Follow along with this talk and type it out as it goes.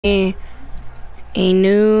a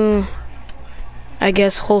new, I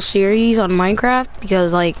guess, whole series on Minecraft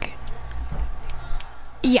because, like,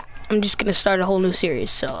 yeah, I'm just gonna start a whole new series.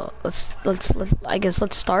 So let's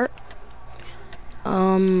start.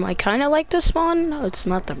 I kind of like this one. It's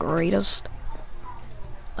not the greatest.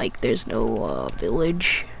 Like, there's no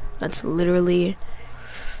village. That's literally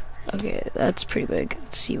okay. That's pretty big.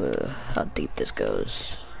 Let's see how deep this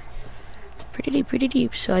goes. Pretty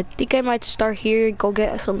deep. So I think I might start here. Go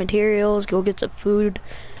get some materials. Go get some food.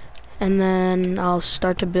 And then I'll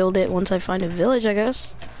start to build it once I find a village, I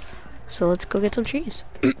guess. So let's go get some trees.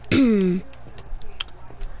 A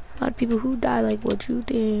lot of people who die, like, what you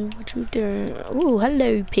doing? What you doing? Ooh,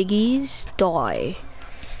 hello, piggies. Die.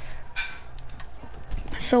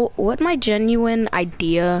 So what my genuine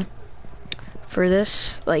idea for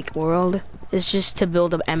this, like, world is just to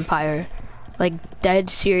build an empire. Like,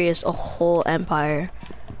 dead serious, a whole empire.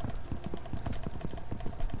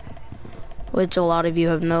 Which a lot of you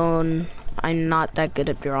have known I'm not that good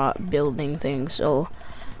at building things, so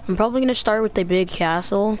I'm probably gonna start with a big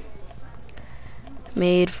castle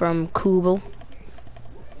made from cobble,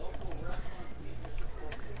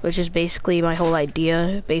 which is basically my whole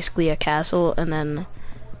idea, basically a castle, and then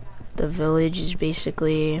the village is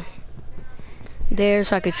basically there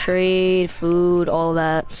so I could trade, food, all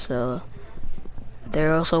that. So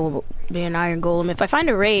there also be an iron golem. If I find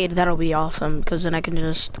a raid, that'll be awesome, because then I can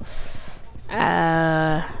just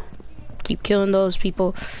keep killing those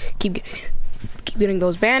people, keep getting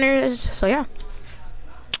those banners. So yeah.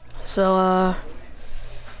 So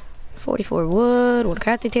 44 wood, one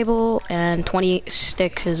crafting table, and 20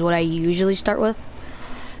 sticks is what I usually start with.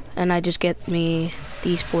 And I just get me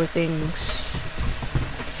these 4 things.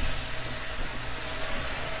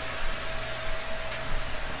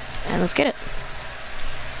 And let's get it.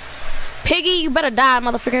 Piggy, you better die,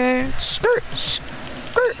 motherfucker. Skirt,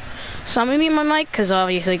 skirt. So I'm gonna mute my mic, because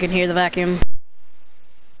obviously you can hear the vacuum.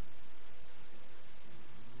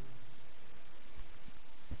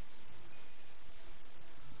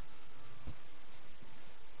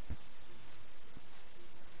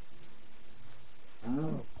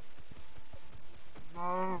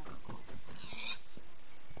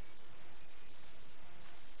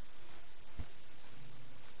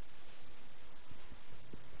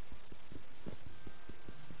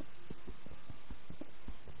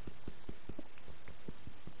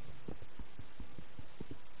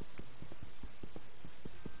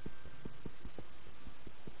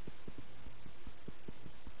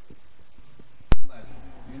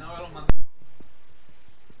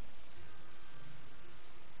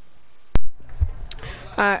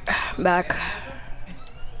 Alright, back.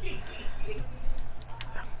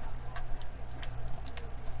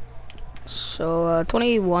 So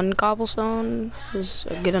 21 cobblestone is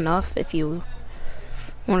good enough if you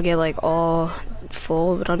want to get like all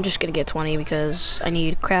full, but I'm just gonna get 20 because I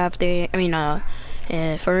need crafting.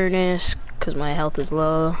 Furnace because my health is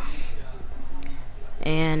low,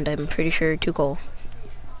 and I'm pretty sure 2 coal.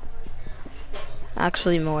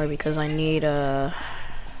 Actually more, because I need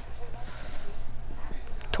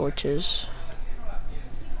torches.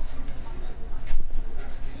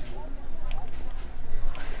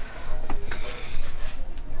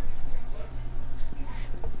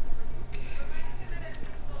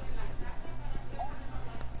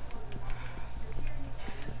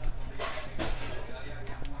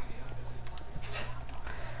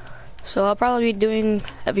 So I'll probably be doing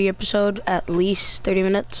every episode at least 30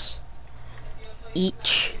 minutes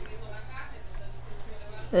each.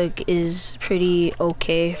 Like, is pretty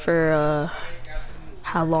okay for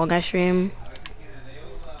how long I stream.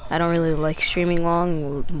 I don't really like streaming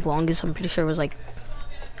long. Longest I'm pretty sure was like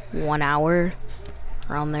 1 hour,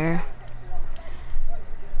 around there.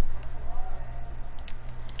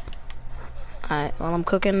 Alright, while I'm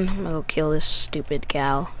cooking, I'm gonna go kill this stupid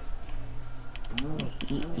cow.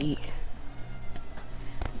 Eat.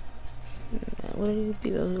 What do you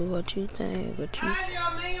people? What you think?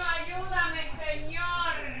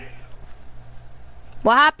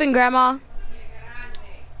 What happened, Grandma?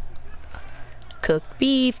 Cooked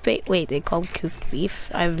beef. Wait, they call cooked beef?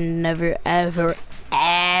 I've never, ever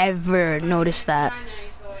noticed that.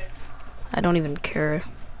 I don't even care.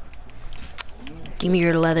 Give me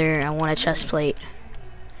your leather. I want a chest plate.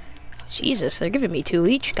 Jesus, they're giving me 2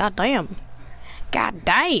 each. God damn. God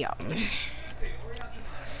damn.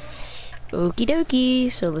 Okie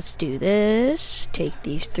dokie. So let's do this. Take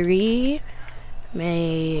these 3.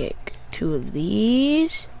 Make 2 of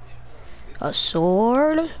these. A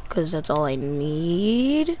sword, because that's all I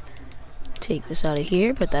need. Take this out of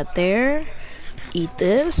here. Put that there. Eat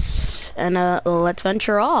this. And let's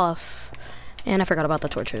venture off. And I forgot about the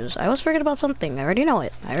torches. I always forget about something. I already know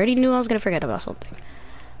it. I already knew I was gonna forget about something.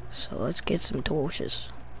 So let's get some torches.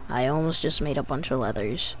 I almost just made a bunch of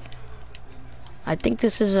leathers. I think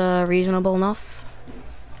this is reasonable enough.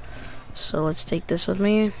 So let's take this with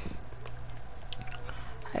me.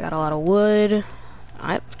 I got a lot of wood.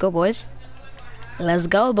 Alright, let's go, boys. Let's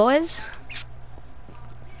go, boys.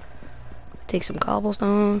 Take some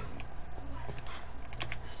cobblestone.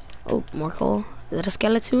 Oh, more coal. Is that a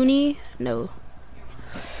skeletony? No.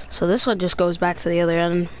 So this one just goes back to the other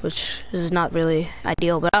end, which is not really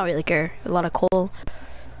ideal, but I don't really care. A lot of coal.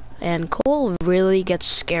 And coal really gets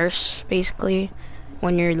scarce, basically,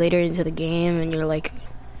 when you're later into the game and you're like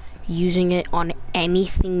using it on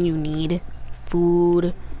anything you need.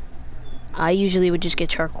 Food. I usually would just get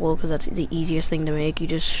charcoal because that's the easiest thing to make. You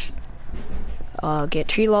just get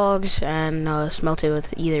tree logs and smelt it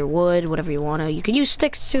with either wood, whatever you want to. You can use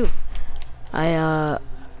sticks too. I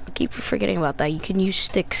keep forgetting about that. You can use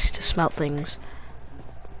sticks to smelt things.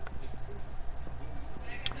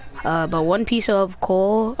 But one piece of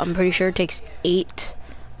coal, I'm pretty sure, takes 8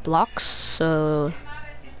 blocks, so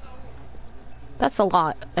that's a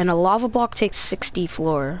lot. And a lava block takes 60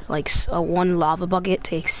 floor. Like, one lava bucket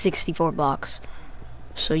takes 64 blocks.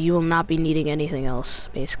 So you will not be needing anything else,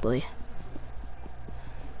 basically,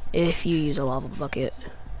 if you use a lava bucket.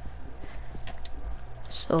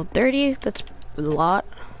 So 30, that's a lot.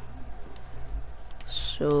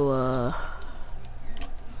 So,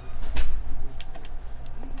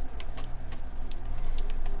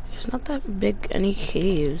 there's not that big any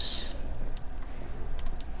caves.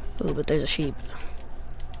 Oh, but there's a sheep.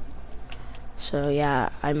 So yeah,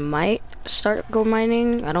 I might start gold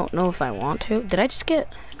mining. I don't know if I want to. Did I just get...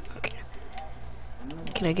 Okay.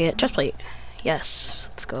 Can I get chest plate? Yes,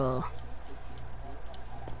 let's go.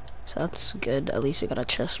 So that's good. At least we got a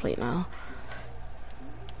chest plate now.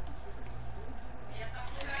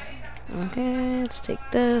 Okay, let's take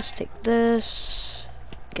this, get this.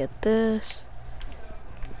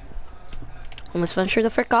 And let's venture the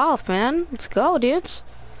frick off, man. Let's go, dudes.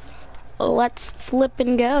 Let's flip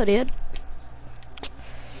and go, dude.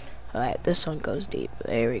 Alright, this one goes deep.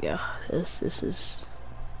 There we go. This is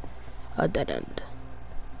a dead end.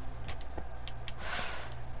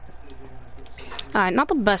 Alright, not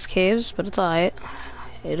the best caves, but it's alright.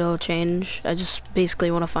 It'll change. I just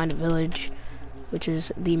basically want to find a village, which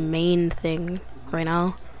is the main thing right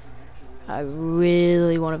now. I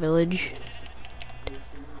really want a village,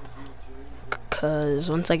 because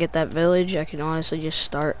once I get that village, I can honestly just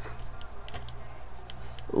start.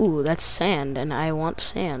 Ooh, that's sand, and I want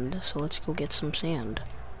sand, so let's go get some sand.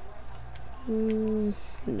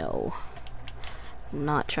 No.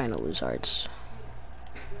 Not trying to lose hearts.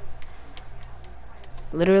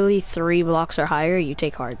 Literally 3 blocks or higher, you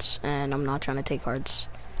take hearts, and I'm not trying to take hearts.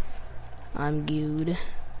 I'm good.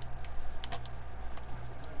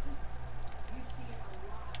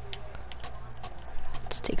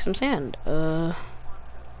 Let's take some sand.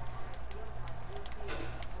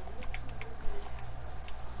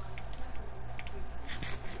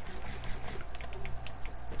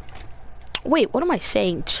 Wait, what am I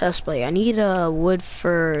saying? Chestplate. I need wood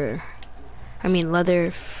for...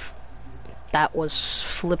 leather. That was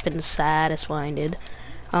flippin' satisfying, dude.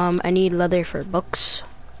 I need leather for books.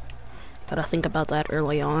 Gotta think about that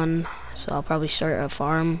early on. So I'll probably start a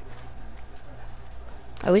farm.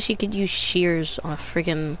 I wish you could use shears on a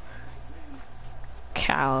freaking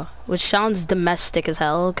cow. Which sounds domestic as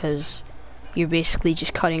hell, because you're basically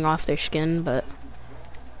just cutting off their skin, but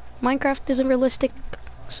Minecraft isn't realistic.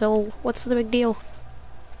 So, what's the big deal?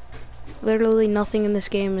 Literally nothing in this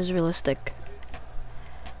game is realistic.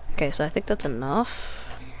 Okay, so I think that's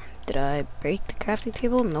enough. Did I break the crafting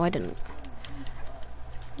table? No, I didn't.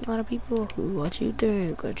 A lot of people who, what you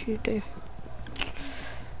think?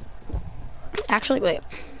 Actually, wait.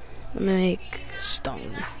 Let me make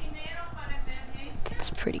stone. That's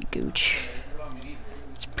pretty gooch.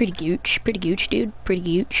 It's pretty gooch, dude. Pretty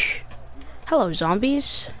gooch. Hello,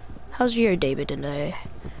 zombies. How's your day been today?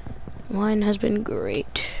 Mine has been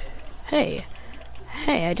great. Hey,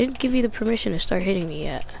 I didn't give you the permission to start hitting me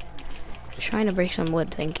yet. I'm trying to break some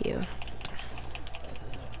wood, thank you.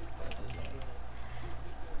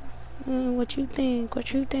 What you think?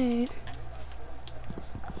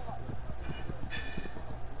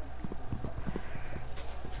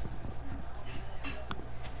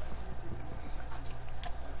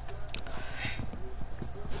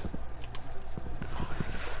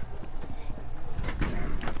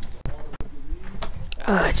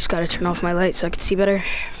 I just gotta turn off my light so I can see better.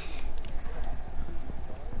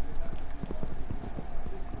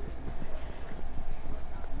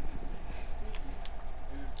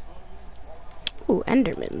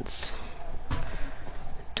 options.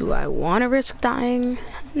 Do I want to risk dying?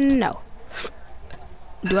 No.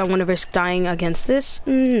 Do I want to risk dying against this?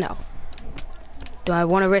 No. Do I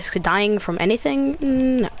want to risk dying from anything?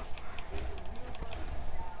 No.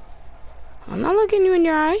 I'm not looking you in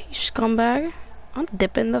your eye, you scumbag. I'm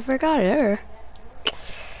dipping the frick out of there.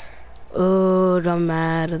 Oh, I'm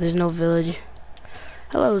mad. There's no village.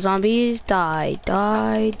 Hello, zombies. Die,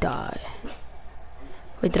 die, die.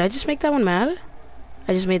 Wait, did I just make that one mad?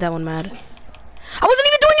 I just made that one mad. I wasn't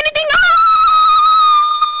even doing anything!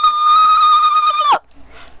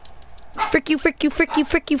 Ah! Frick you, frick you, frick you,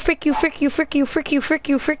 frick you, frick you, frick you, frick you, frick you, frick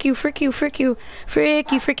you, frick you, frick you, frick you,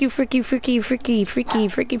 frick you, frick you, frick you, frick you, frick you, frick you,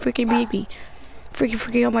 frick you, frick you, baby. Frick you,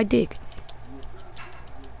 frick you on my dick.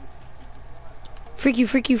 Frick you,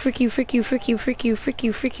 frick you, frick you, frick you, frick you, frick you, frick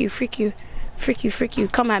you, frick you, frick you, frick you, frick you.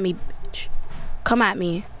 Come at me, bitch. Come at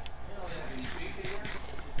me.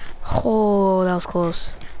 Oh, that was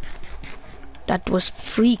close. That was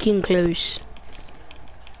freaking close.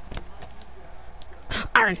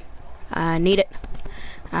 Iron. I need it.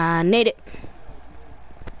 I need it.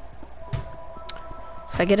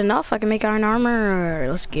 If I get enough, I can make iron armor.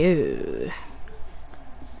 Let's go.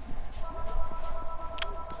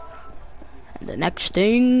 And the next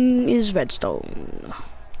thing is redstone.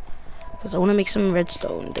 Because I want to make some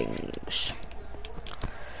redstone things.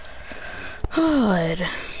 Good.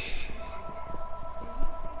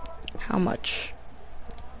 How much?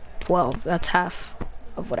 12. That's half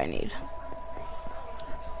of what I need.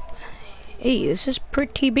 Hey, this is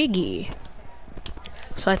pretty biggy.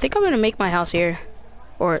 So I think I'm gonna make my house here.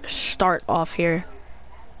 Or start off here.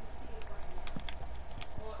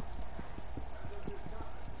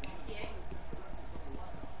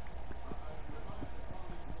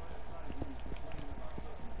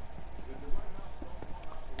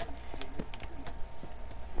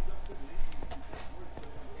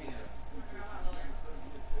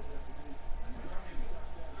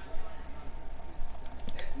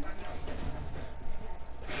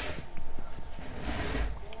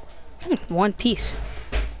 One piece.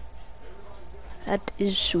 That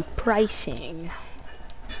is surprising.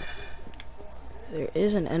 There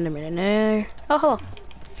is an enderman in there. Oh, hello.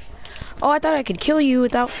 Oh, I thought I could kill you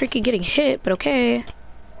without freaking getting hit, but okay.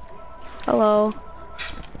 Hello.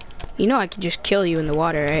 You know I could just kill you in the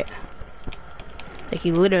water, right? Like,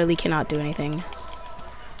 you literally cannot do anything.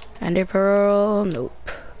 Ender pearl,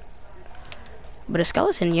 nope. But a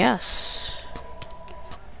skeleton, yes.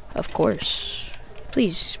 Of course.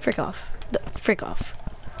 Please, frick off. Frick off.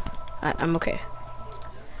 I'm okay.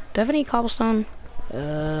 Do I have any cobblestone?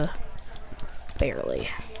 Barely.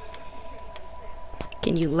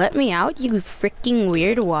 Can you let me out, you freaking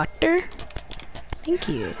weird water? Thank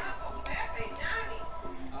you.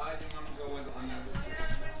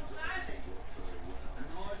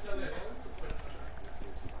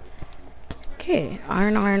 Okay,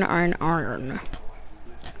 iron, iron, iron, iron.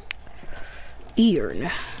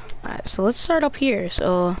 Iron. Alright, so let's start up here.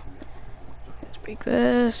 So let's break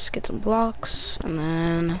this, get some blocks, and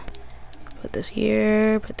then put this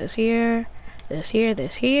here, put this here, this here,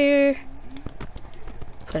 this here.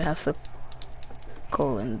 Put half the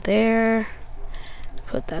coal in there.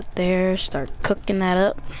 Put that there, start cooking that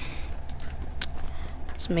up.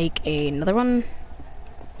 Let's make another one.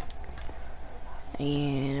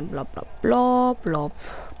 And blah blah blah blah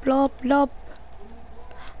blah blah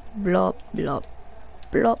blah blah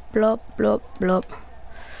blah blah blah blah.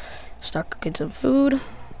 Start cooking some food.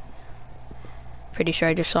 Pretty sure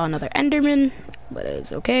I just saw another enderman, but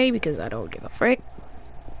it's okay because I don't give a frick.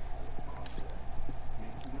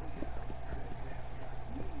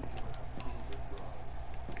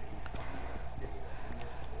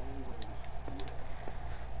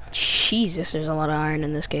 Jesus, there's a lot of iron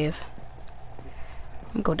in this cave.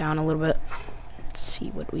 I'm gonna go down a little bit. Let's see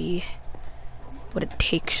what it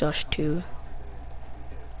takes us to.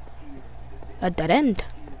 A dead end.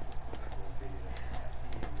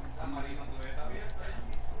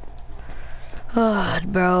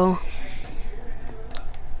 God, bro.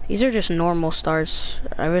 These are just normal starts.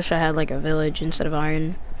 I wish I had like a village instead of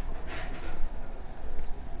iron.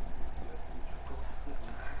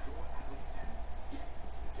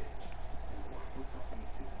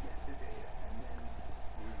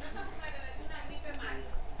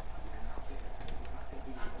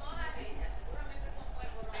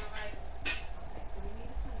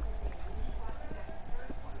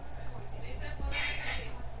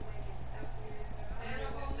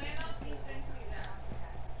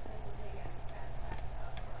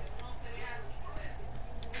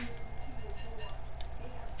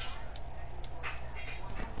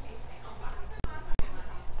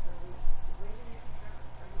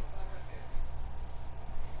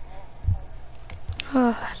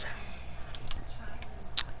 God.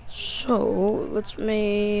 So let's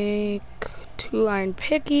make 2 iron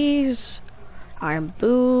pickies, iron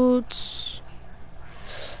boots,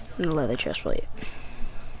 and a leather chest plate,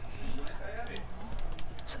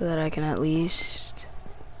 so that I can at least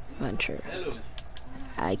venture.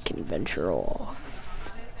 I can venture off.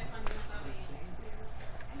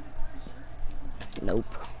 Nope.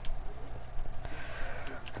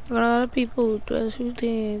 A lot of people, what you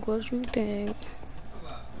think? What you think?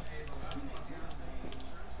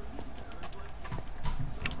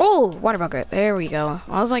 Oh, water bucket. There we go.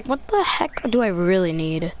 I was like, what the heck do I really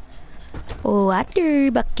need?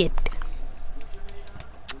 Water bucket.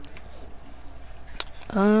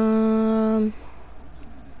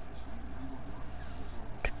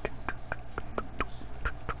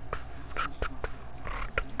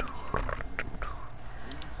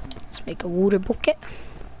 Let's make a water bucket.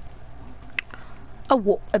 A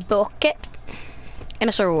water bucket. And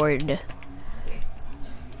a sword.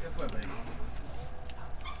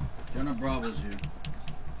 Jenna Bravo's you.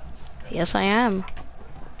 Yes, I am.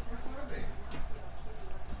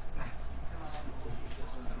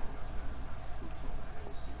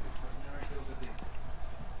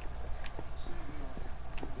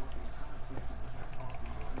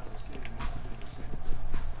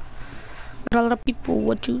 A lot of people,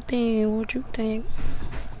 what you think? What you think?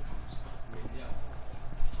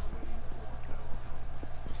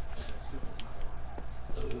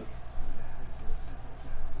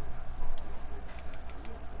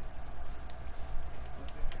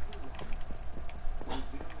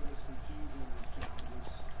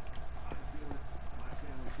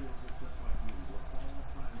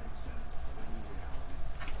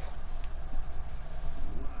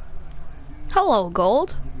 Hello,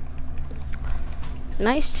 Gold.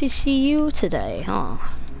 Nice to see you today, huh?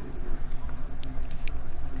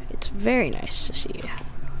 It's very nice to see you.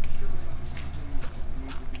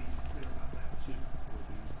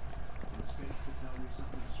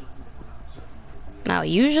 Now,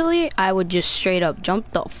 usually I would just straight up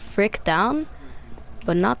jump the frick down,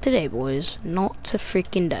 but not today, boys. Not to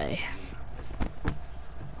freaking day.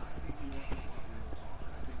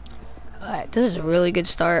 Alright, this is a really good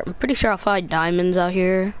start. I'm pretty sure I'll find diamonds out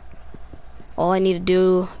here. All I need to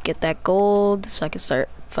do, get that gold, so I can start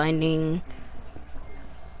finding...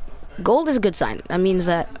 Gold is a good sign. That means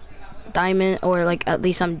that diamond, or like at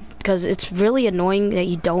least because it's really annoying that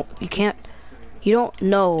you don't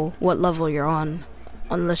know what level you're on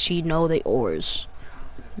unless you know the ores.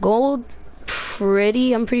 Gold,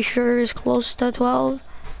 I'm pretty sure is close to 12,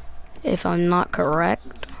 if I'm not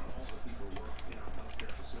correct.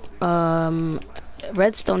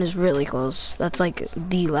 Redstone is really close. That's like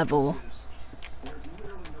the level.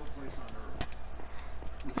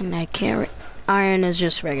 And I can't. Iron is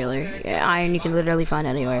just regular. Yeah, iron you can literally find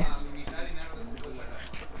anywhere.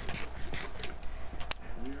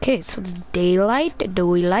 Okay, so it's daylight.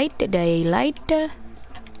 Daylight.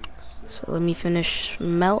 So let me finish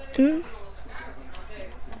melting.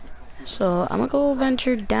 So I'm gonna go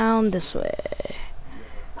venture down this way.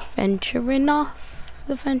 Venturing off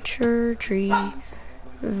the venture tree.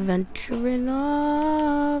 Venturing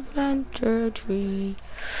off venture tree.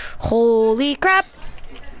 Holy crap!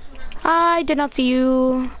 I did not see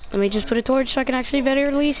you. Let me just put a torch so I can actually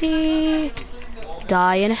visually see.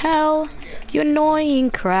 Die in hell, you annoying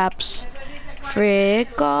craps.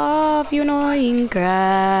 Frick off, you annoying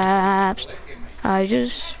craps. I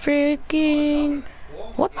just freaking...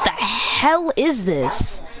 What the hell is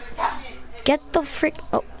this? Get the frick...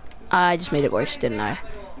 Oh, I just made it worse, didn't I?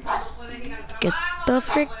 Get the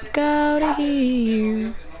frick out of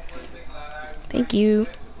here. Thank you.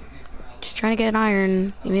 Just trying to get an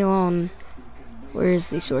iron. Leave me alone.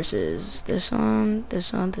 Where's the sources? This one,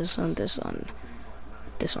 this one, this one, this one.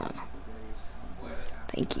 This one.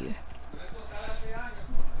 Thank you.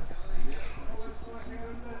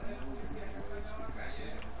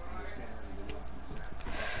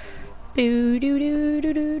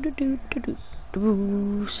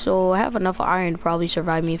 So I have enough iron to probably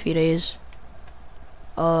survive me a few days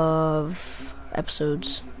of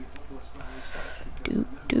episodes.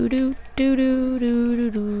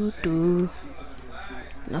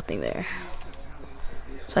 Nothing there.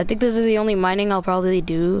 So I think this is the only mining I'll probably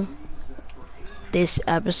do this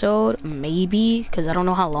episode, maybe, because I don't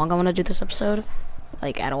know how long I want to do this episode,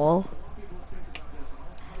 like at all.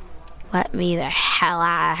 Let me the hell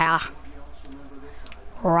out of here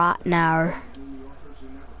right now.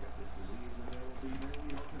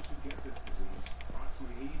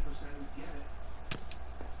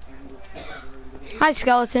 Hi,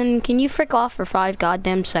 skeleton. Can you frick off for 5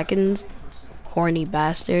 goddamn seconds? Horny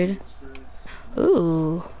bastard.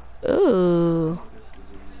 Ooh. Ooh.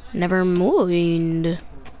 Never mind.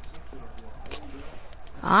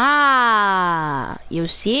 Ah, you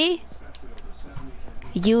see?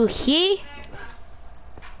 You see?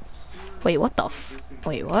 Wait, what the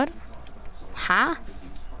wait, what? Huh?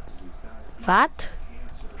 What?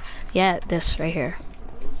 Yeah, this right here.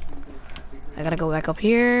 I gotta go back up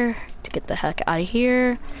here to get the heck out of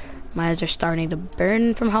here. My eyes are starting to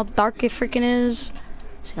burn from how dark it freaking is.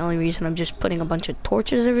 It's the only reason I'm just putting a bunch of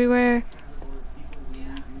torches everywhere.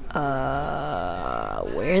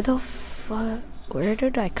 Where the fuck? Where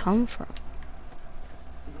did I come from?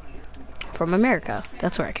 From America.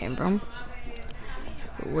 That's where I came from.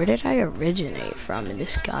 Where did I originate from in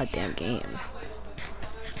this goddamn game?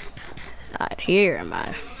 Not here, am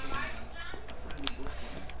I?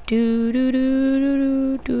 I'll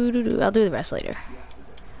do the rest later.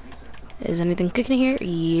 Is anything cooking here?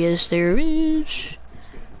 Yes, there is.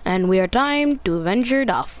 And we are time to venture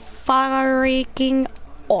the freaking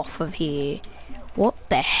off of here. What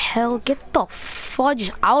the hell? Get the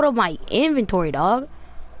fudge out of my inventory, dog.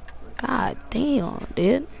 God damn,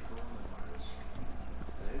 dude.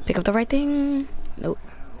 Pick up the right thing? Nope.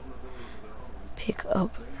 Pick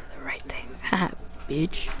up the right thing. Haha,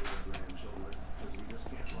 bitch.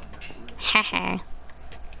 Haha.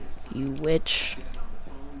 You witch.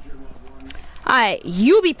 Alright,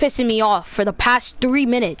 you be pissing me off for the past 3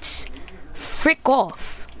 minutes. Frick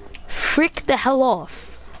off. Frick the hell off.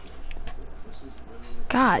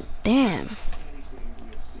 God damn.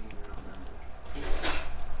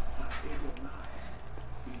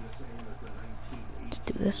 Let's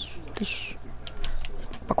do this.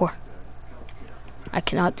 Parkour. I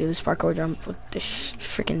cannot do this parkour jump with this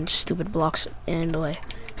freaking stupid blocks in the way.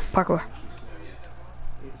 Parkour.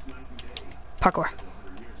 Parkour.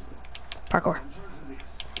 Parkour.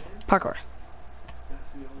 Parkour.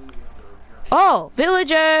 Oh,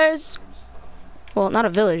 villagers! Well, not a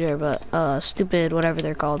villager, but stupid whatever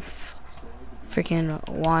they're called. Freaking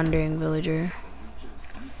wandering villager.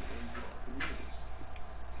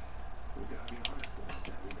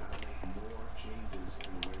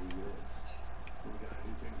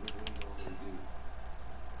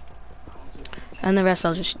 And the rest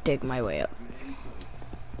I'll just dig my way up.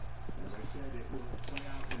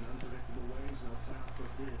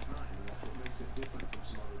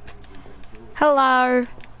 Hello!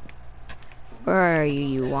 Where are you,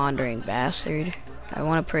 you wandering bastard? I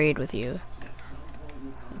want to parade with you.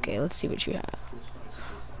 Okay, let's see what you have.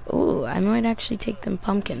 Ooh, I might actually take them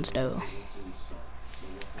pumpkins though.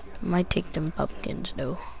 Might take them pumpkins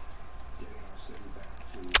though.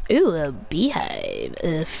 Ooh, a beehive.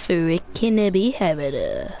 A freaking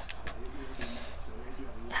beehive.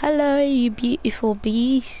 Hello, you beautiful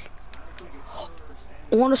bees.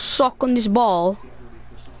 I want to suck on this ball.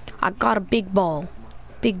 I got a big ball.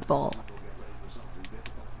 Big ball.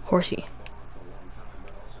 Horsey.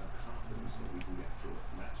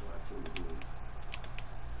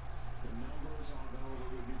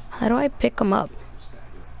 How do I pick them up?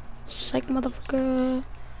 Psych, motherfucker.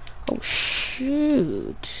 Oh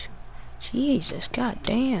shoot. Jesus,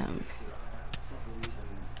 goddamn.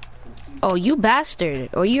 Oh, you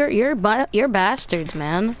bastard. Oh, you're bastards,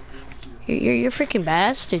 man. You're freaking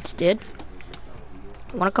bastards, dude.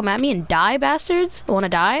 Wanna come at me and die, bastards? Wanna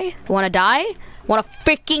die? Wanna die? Wanna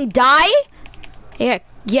freaking die?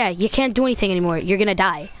 Yeah, you can't do anything anymore. You're gonna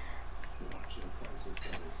die.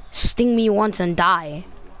 Sting me once and die.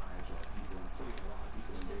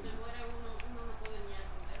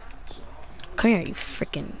 Come here, you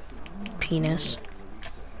freaking penis.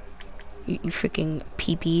 You freaking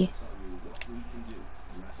pee-pee.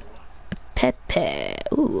 Pepe.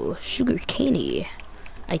 Ooh, sugar caney.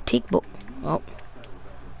 I take oh.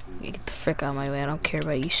 You get the frick out of my way. I don't care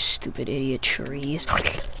about you stupid idiot trees.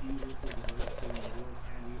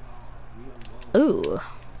 Ooh.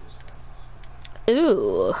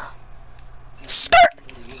 Ooh. Skirt!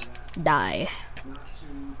 Die.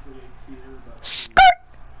 Skirt!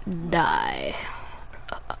 Die.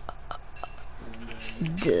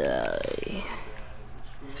 Die.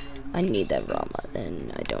 I need that Rama,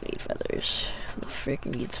 and I don't need feathers. Who the frick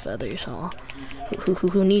needs feathers, huh?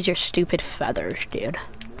 Who needs your stupid feathers, dude?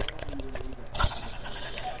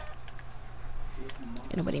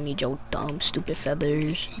 Anybody need your dumb, stupid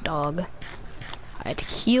feathers, dog? I had to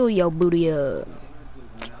heal your booty up.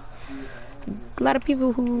 A lot of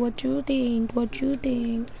people who, what you think? What you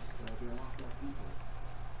think?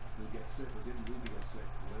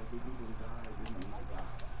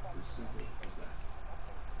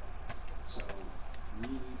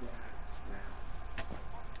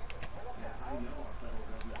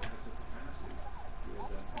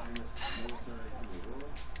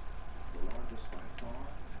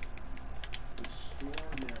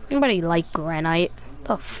 Nobody like granite.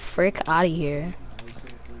 The frick out of here.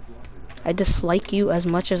 I dislike you as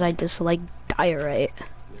much as I dislike diorite.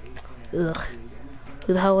 Ugh.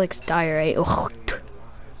 Who the hell likes diorite? Ugh.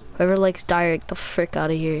 Whoever likes diorite, get the frick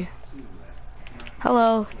out of here.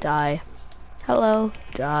 Hello, die. Hello,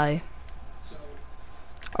 die.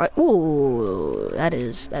 Alright, ooh, that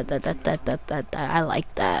I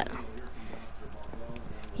like that.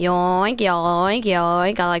 Yoink, yoink,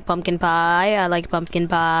 yoink, I like pumpkin pie, I like pumpkin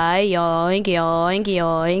pie, yoink, yoink,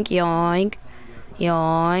 yoink, yoink,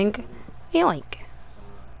 yoink, yoink.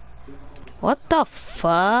 What the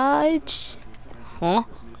fudge? Huh?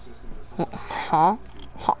 Huh?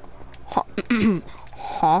 Huh?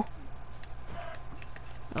 Huh?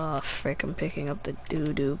 Oh, frick, I'm picking up the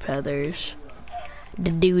doo-doo feathers.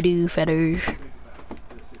 The doo-doo feathers.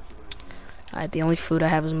 Alright, the only food I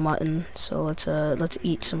have is mutton, so let's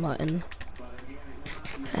eat some mutton.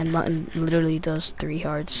 And mutton literally does 3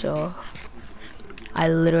 hearts, so I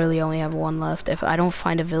literally only have 1 left. If I don't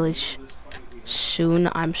find a village soon,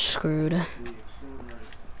 I'm screwed.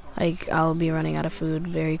 Like, I'll be running out of food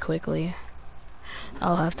very quickly.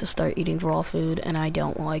 I'll have to start eating raw food, and I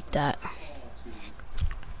don't like that.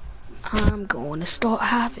 I'm going to start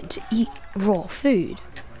having to eat raw food.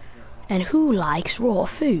 And who likes raw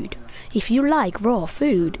food? If you like raw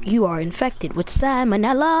food, you are infected with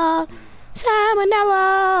salmonella. Salmonella.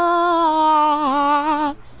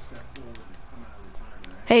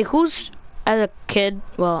 Hey, who's as a kid?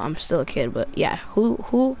 Well, I'm still a kid, but yeah,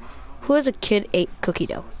 who as a kid ate cookie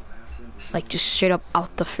dough? Like just straight up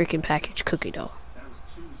out the freaking package cookie dough.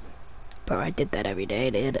 Bro, I did that every day,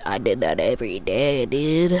 dude. I did that every day,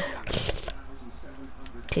 dude.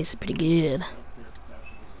 Tasted pretty good.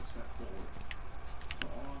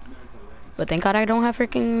 But thank God I don't have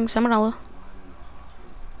freaking salmonella.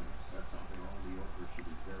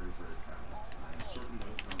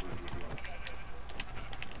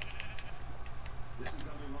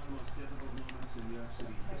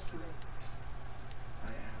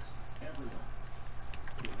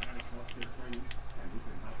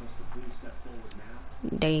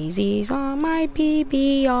 Daisies on my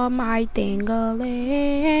pee-pee, on my ding-a-ling.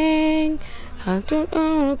 I don't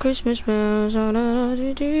know Christmas bells on a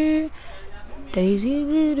Daisy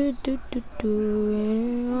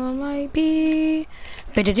on my pee.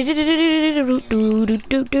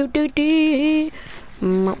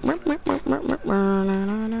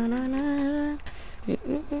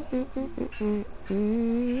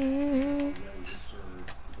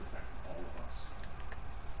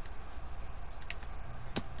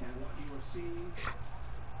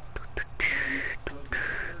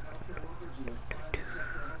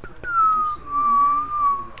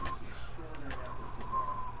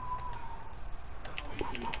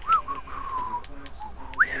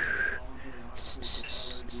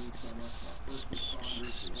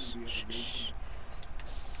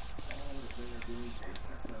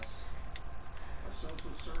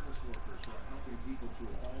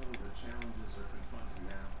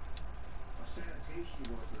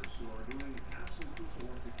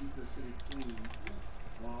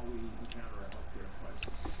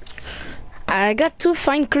 I got to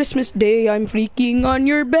find Christmas Day, I'm freaking on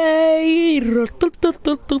your bay.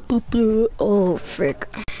 Oh frick.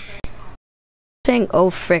 Saying oh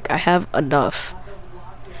frick, I have enough.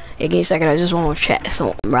 Hey, give me a second, I just want to chat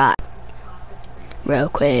something right real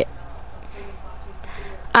quick.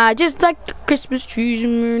 I just like the Christmas trees.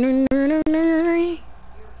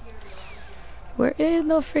 Where in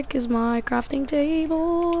the frick is my crafting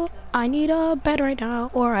table? I need a bed right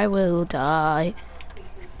now or I will die.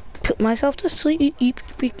 Put myself to sleep,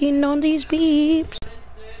 freaking on these beeps.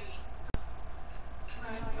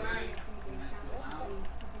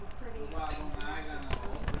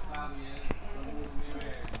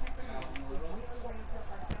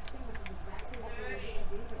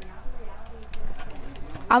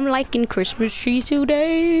 I'm liking Christmas trees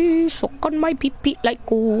today. Suck on my pee-pee like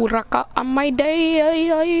Kuraka on my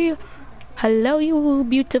day. Hello, you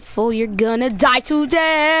beautiful, you're gonna die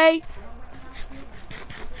today.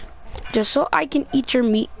 Just so I can eat your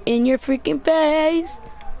meat in your freaking face.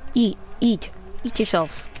 Eat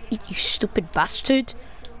yourself. Eat, you stupid bastard.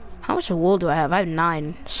 How much wool do I have? I have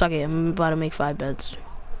 9. Suck it, I'm about to make 5 beds.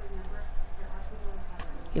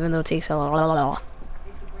 Even though it takes a lot.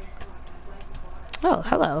 Oh,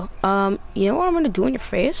 hello. You know what I'm gonna do in your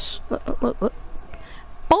face? Look.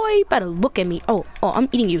 Boy, better look at me. Oh, I'm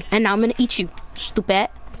eating you, and now I'm gonna eat you, stupid.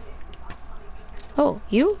 Oh,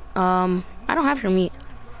 you? I don't have your meat.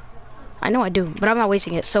 I know I do, but I'm not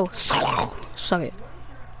wasting it, so suck it.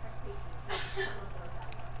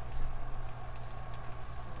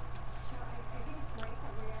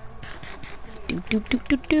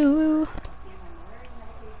 Do.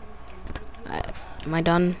 Am I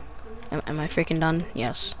done? Am I freaking done?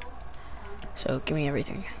 Yes. So give me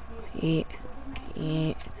everything. Eat.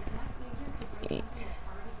 Eat. Eat.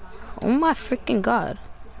 Oh my freaking god.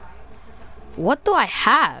 What do I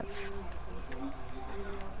have?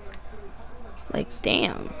 Like,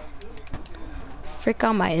 damn. Frick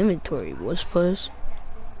out my inventory, was puss.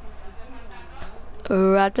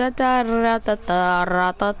 Ratata ratata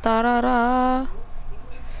ratata.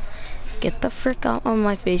 Get the frick out of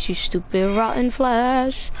my face, you stupid rotten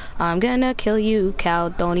flesh. I'm gonna kill you, cow.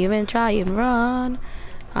 Don't even try and run.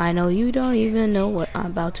 I know you don't even know what I'm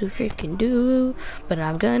about to freaking do, but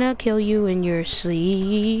I'm gonna kill you in your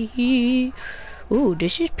sleep. Ooh,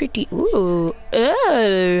 this is pretty. Ooh,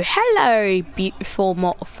 oh, hello, beautiful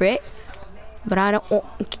mortal frick. But I don't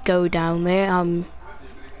want to go down there. I'm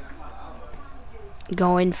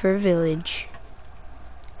going for a village.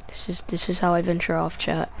 This is how I venture off,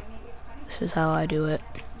 chat. This is how I do it.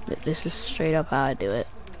 This is straight up how I do it.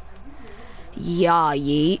 Yeah,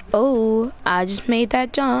 yeet. Oh, I just made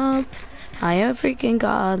that jump. I am freaking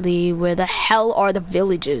godly. Where the hell are the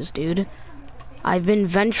villages, dude? I've been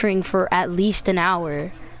venturing for at least an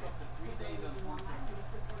hour.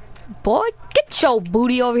 Boy, get your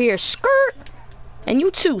booty over here, skirt. And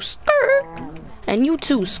you too, skirt. And you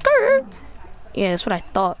too, skirt. Yeah, that's what I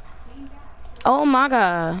thought. Oh my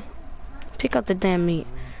god. Pick up the damn meat.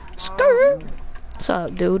 Skirt. What's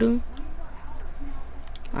up, dude?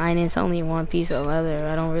 Mine is only one piece of leather.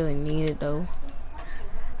 I don't really need it though.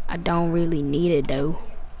 I don't really need it though.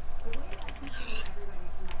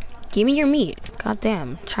 Give me your meat. God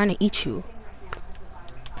damn, I'm trying to eat you.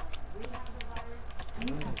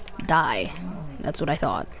 Die. That's what I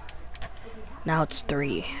thought. Now it's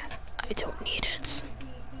 3. I don't need it.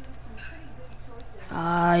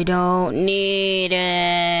 I don't need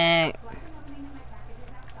it.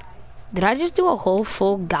 Did I just do a whole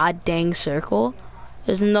full goddamn circle?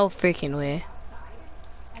 There's no freaking way.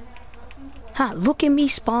 Ha, look at me,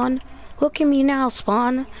 Spawn. Look at me now,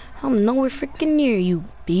 Spawn. I'm nowhere freaking near you,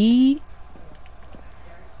 B.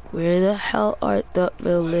 Where the hell are the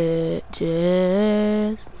villages?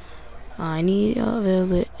 I need a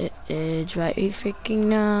village right freaking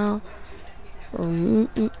now.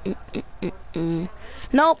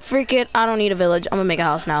 Nope, freak it. I don't need a village. I'm gonna make a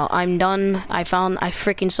house now. I'm done. I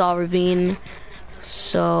freaking saw a ravine.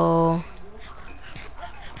 So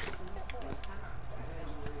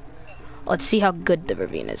let's see how good the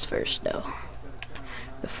ravine is first, though.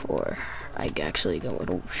 Before I actually go.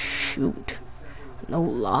 Oh shoot! No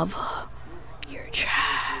lava. You're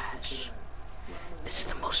trash. This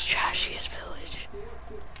is the most trashiest village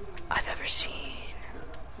I've ever seen.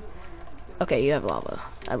 Okay, you have lava.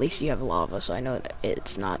 At least you have lava, so I know that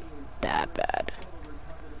it's not that bad.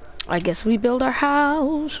 I guess we build our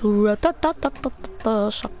house.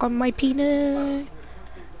 Suck on my peanut.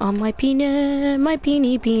 On my peanut. My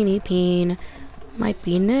peeny. My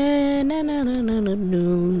peanut. Na, na, na, na, na,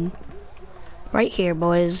 na. Right here,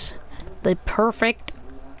 boys. The perfect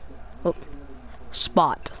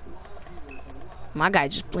spot. My guy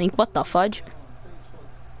just blinked. What the fudge?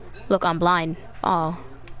 Look, I'm blind. Oh.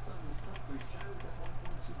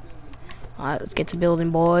 Alright, let's get to building,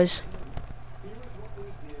 boys.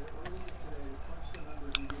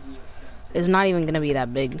 It's not even gonna be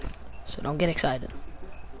that big, so don't get excited.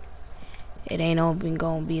 It ain't even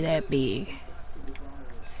gonna be that big.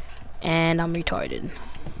 And I'm retarded.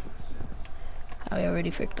 I already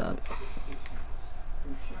freaked up.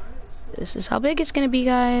 This is how big it's gonna be,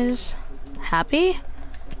 guys. Happy?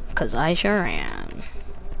 Cause I sure am.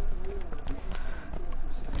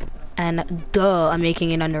 And duh, I'm making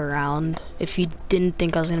it underground. If you didn't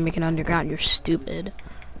think I was gonna make it underground, you're stupid.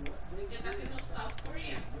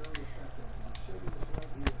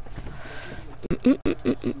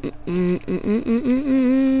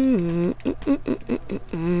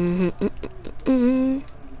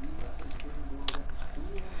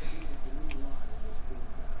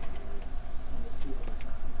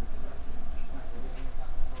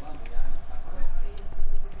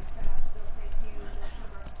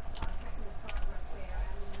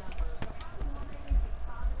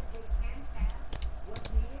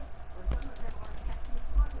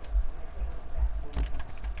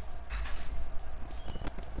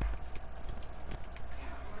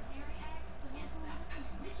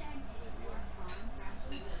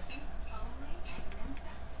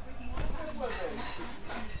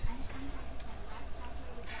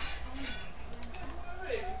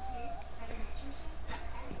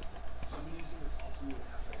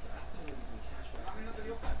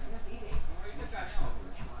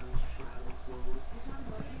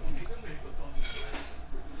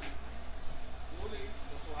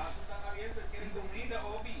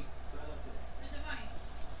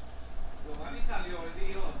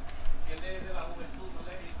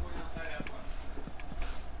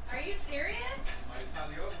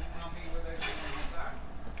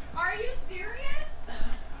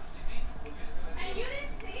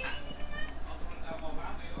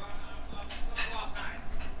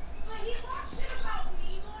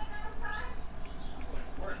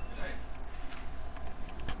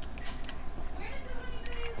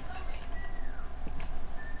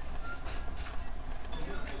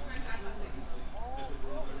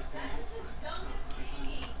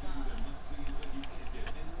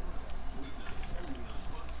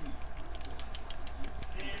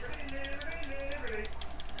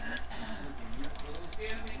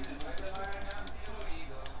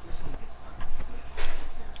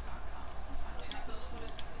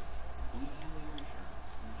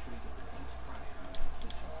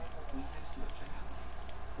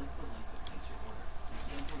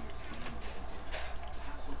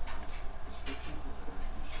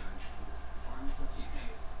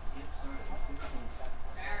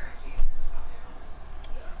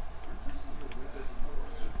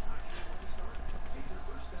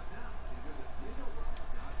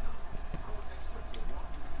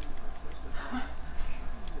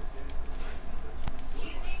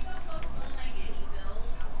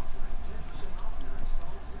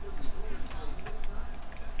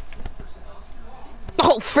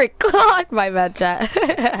 frick. My bad, chat.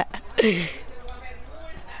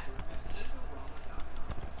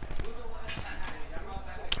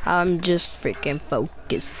 I'm just freaking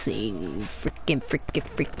focusing.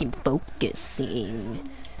 Freaking focusing.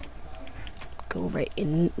 Go right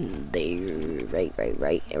in there.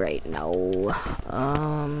 Right now.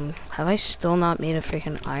 Have I still not made a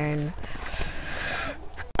freaking iron?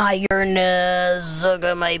 Iron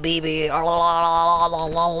Zuga, my baby. Loggers,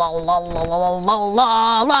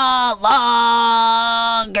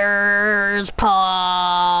 poggers,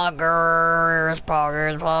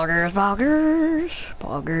 poggers, poggers, poggers,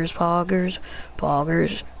 poggers, poggers,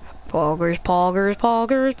 poggers, poggers, poggers,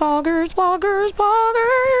 poggers, poggers, poggers,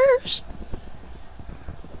 poggers.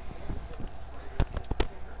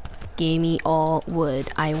 Give me all wood.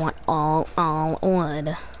 I want all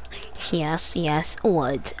wood. Yes,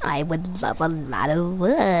 wood. I would love a lot of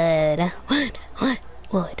wood.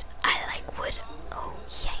 Wood. I like wood. Oh,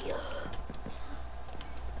 yeah.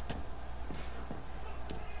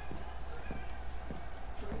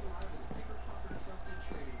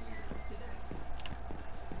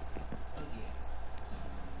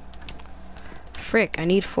 Frick, I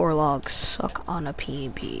need 4 logs. Suck on a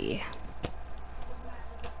PB.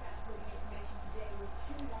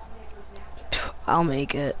 I'll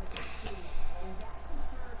make it.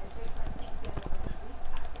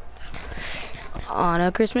 On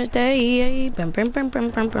a Christmas day,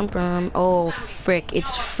 oh frick,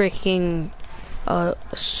 it's freaking a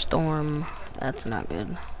storm. That's not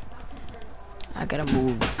good. I gotta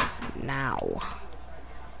move now.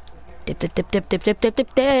 Dip dip dip dip dip dip dip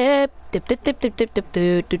dip dip dip dip dip dip dip dip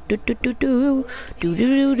do do do do do do do do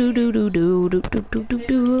do do do do do do do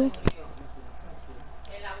do.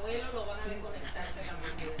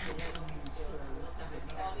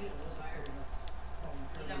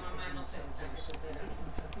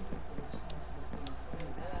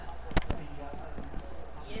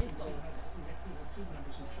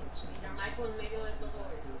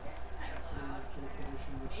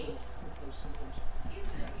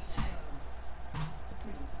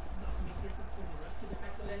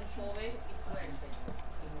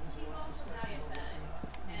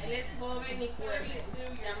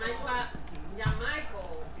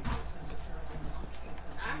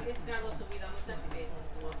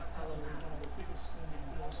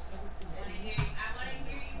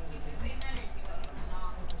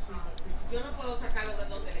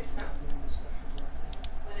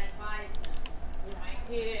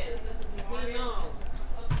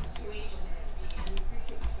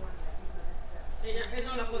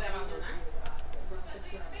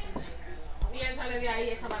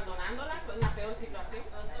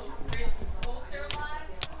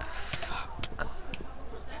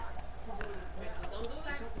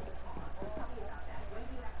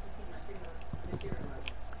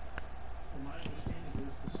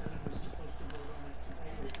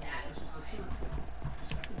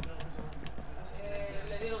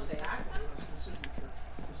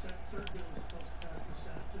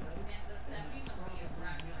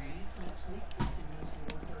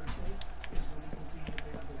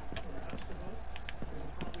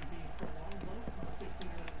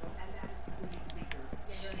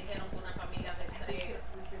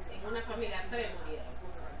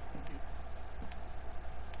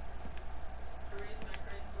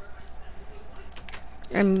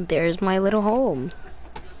 And there's my little home.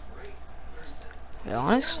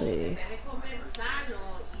 Honestly.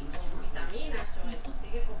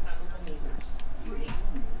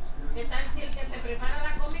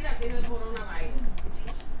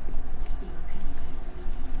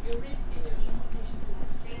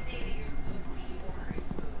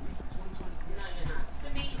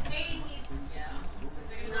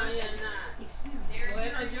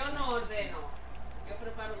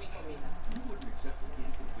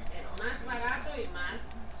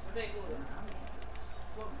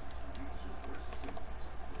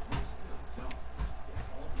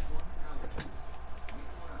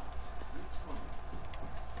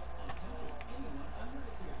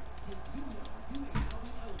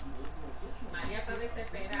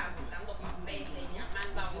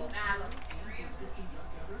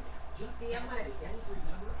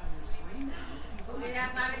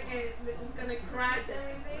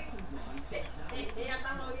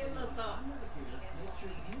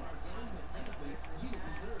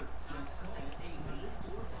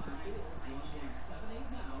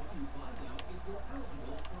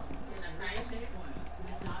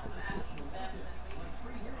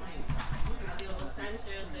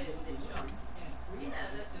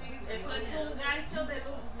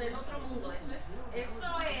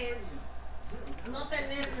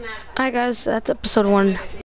 Alright guys, that's episode 1.